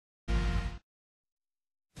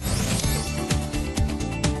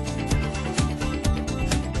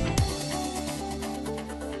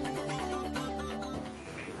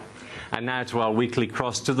And now to our weekly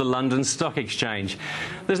cross to the London Stock Exchange.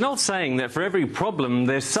 There's an old saying that for every problem,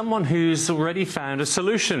 there's someone who's already found a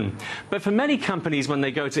solution. But for many companies, when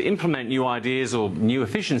they go to implement new ideas or new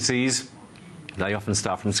efficiencies, they often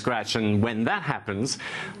start from scratch, and when that happens,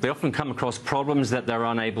 they often come across problems that they're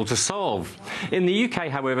unable to solve. In the UK,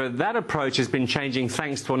 however, that approach has been changing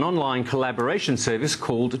thanks to an online collaboration service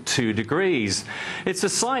called 2 Degrees. It's a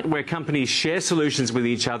site where companies share solutions with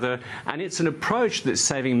each other, and it's an approach that's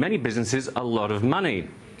saving many businesses a lot of money.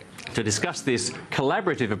 To discuss this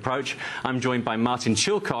collaborative approach, I'm joined by Martin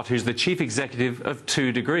Chilcott, who's the Chief Executive of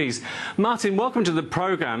 2 Degrees. Martin, welcome to the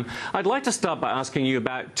programme. I'd like to start by asking you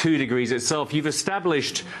about 2 Degrees itself. You've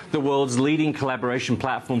established the world's leading collaboration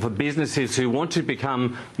platform for businesses who want to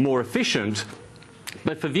become more efficient.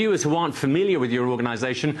 But for viewers who aren't familiar with your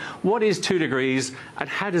organisation, what is 2 Degrees and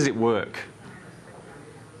how does it work?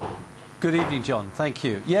 Good evening, John. Thank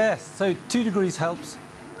you. Yes, so 2 Degrees helps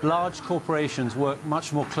large corporations work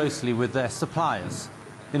much more closely with their suppliers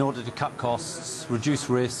in order to cut costs, reduce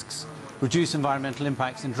risks, reduce environmental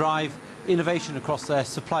impacts and drive innovation across their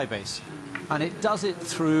supply base. And it does it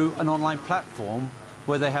through an online platform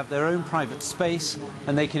where they have their own private space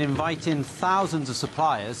and they can invite in thousands of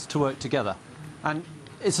suppliers to work together. And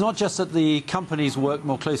it's not just that the companies work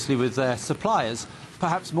more closely with their suppliers,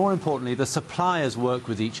 perhaps more importantly, the suppliers work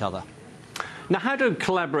with each other. Now, how do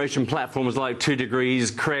collaboration platforms like 2 Degrees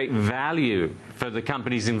create value for the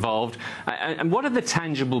companies involved, and what are the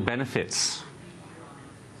tangible benefits?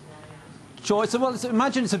 Sure.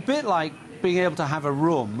 Imagine it's a bit like being able to have a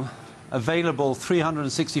room available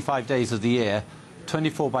 365 days of the year,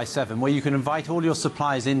 24/7, where you can invite all your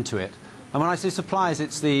suppliers into it. And when I say suppliers,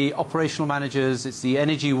 it's the operational managers, it's the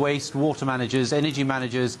energy, waste, water managers, energy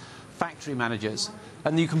managers, factory managers.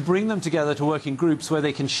 And you can bring them together to work in groups where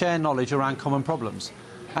they can share knowledge around common problems.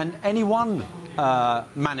 And any one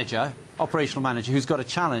manager, operational manager, who's got a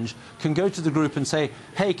challenge can go to the group and say,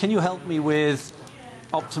 hey, can you help me with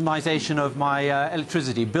optimization of my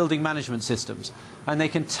electricity, building management systems? And they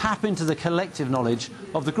can tap into the collective knowledge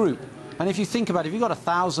of the group. And if you think about it, if you've got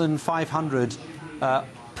 1,500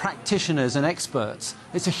 practitioners and experts,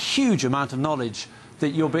 it's a huge amount of knowledge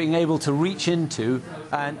that you're being able to reach into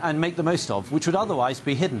and make the most of, which would otherwise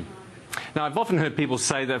be hidden. Now, I've often heard people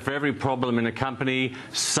say that for every problem in a company,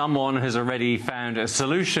 someone has already found a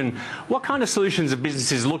solution. What kind of solutions are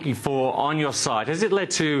businesses looking for on your site? Has it led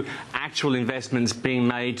to actual investments being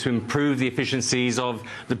made to improve the efficiencies of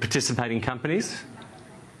the participating companies?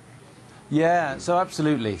 Yeah, so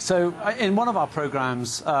absolutely. So in one of our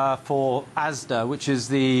programs for Asda, which is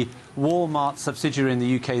the Walmart subsidiary in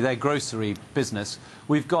the UK, their grocery business,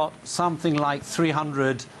 we've got something like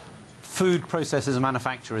 300 food processors and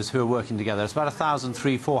manufacturers who are working together. It's about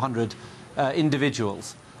 1,400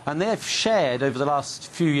 individuals. And they've shared over the last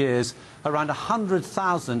few years around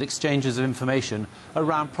 100,000 exchanges of information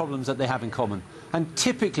around problems that they have in common. And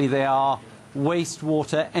typically they are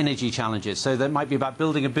wastewater energy challenges. So that might be about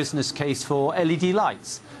building a business case for LED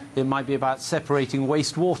lights. It might be about separating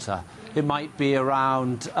wastewater. It might be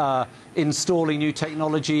around installing new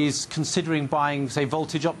technologies, considering buying, say,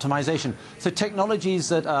 voltage optimization. So technologies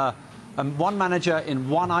that one manager in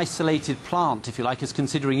one isolated plant, if you like, is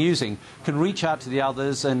considering using, can reach out to the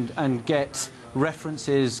others and get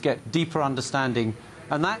references, get deeper understanding.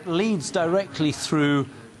 And that leads directly through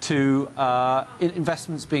to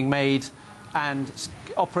investments being made and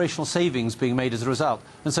operational savings being made as a result.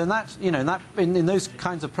 And so in those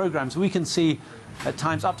kinds of programs, we can see at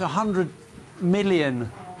times up to 100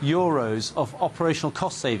 million euros of operational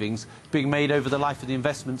cost savings being made over the life of the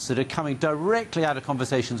investments that are coming directly out of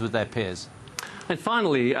conversations with their peers. And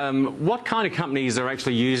finally, what kind of companies are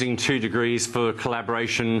actually using 2 Degrees for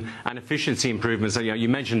collaboration and efficiency improvements? You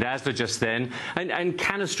mentioned Asda just then, and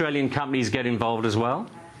can Australian companies get involved as well?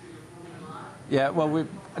 Yeah, well, we're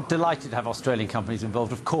delighted to have Australian companies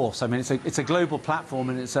involved, of course. I mean, it's a global platform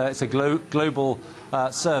and it's a global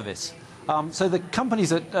service. So the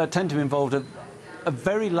companies that tend to be involved are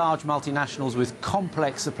very large multinationals with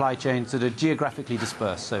complex supply chains that are geographically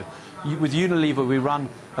dispersed. So with Unilever, we run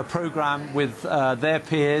a program with their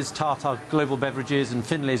peers, Tata Global Beverages and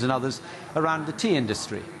Finlay's and others, around the tea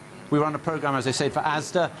industry. We run a program, as I said, for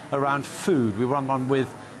Asda around food. We run one with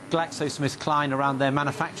GlaxoSmithKline around their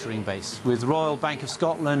manufacturing base, with Royal Bank of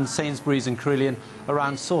Scotland, Sainsbury's and Carillion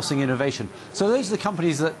around sourcing innovation. So those are the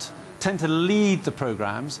companies that tend to lead the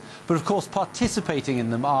programs, but of course participating in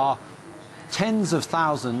them are tens of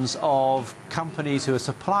thousands of companies who are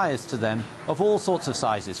suppliers to them of all sorts of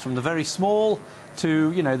sizes, from the very small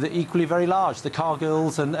to the equally very large, the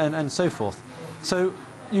Cargills and so forth. So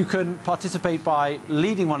you can participate by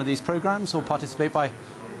leading one of these programs or participate by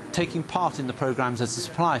taking part in the programs as a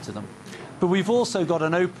supplier to them. But we've also got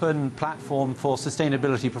an open platform for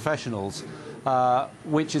sustainability professionals,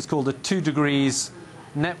 which is called the 2 Degrees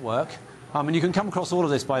Network. And you can come across all of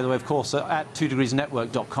this, by the way, of course, at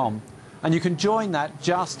 2degreesnetwork.com. And you can join that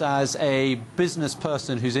just as a business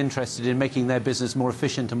person who's interested in making their business more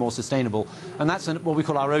efficient and more sustainable. And that's what we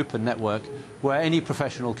call our open network, where any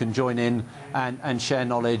professional can join in and share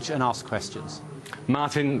knowledge and ask questions.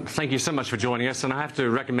 Martin, thank you so much for joining us, and I have to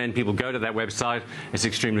recommend people go to that website. It's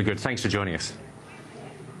extremely good. Thanks for joining us.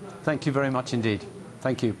 Thank you very much indeed.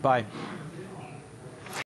 Thank you. Bye.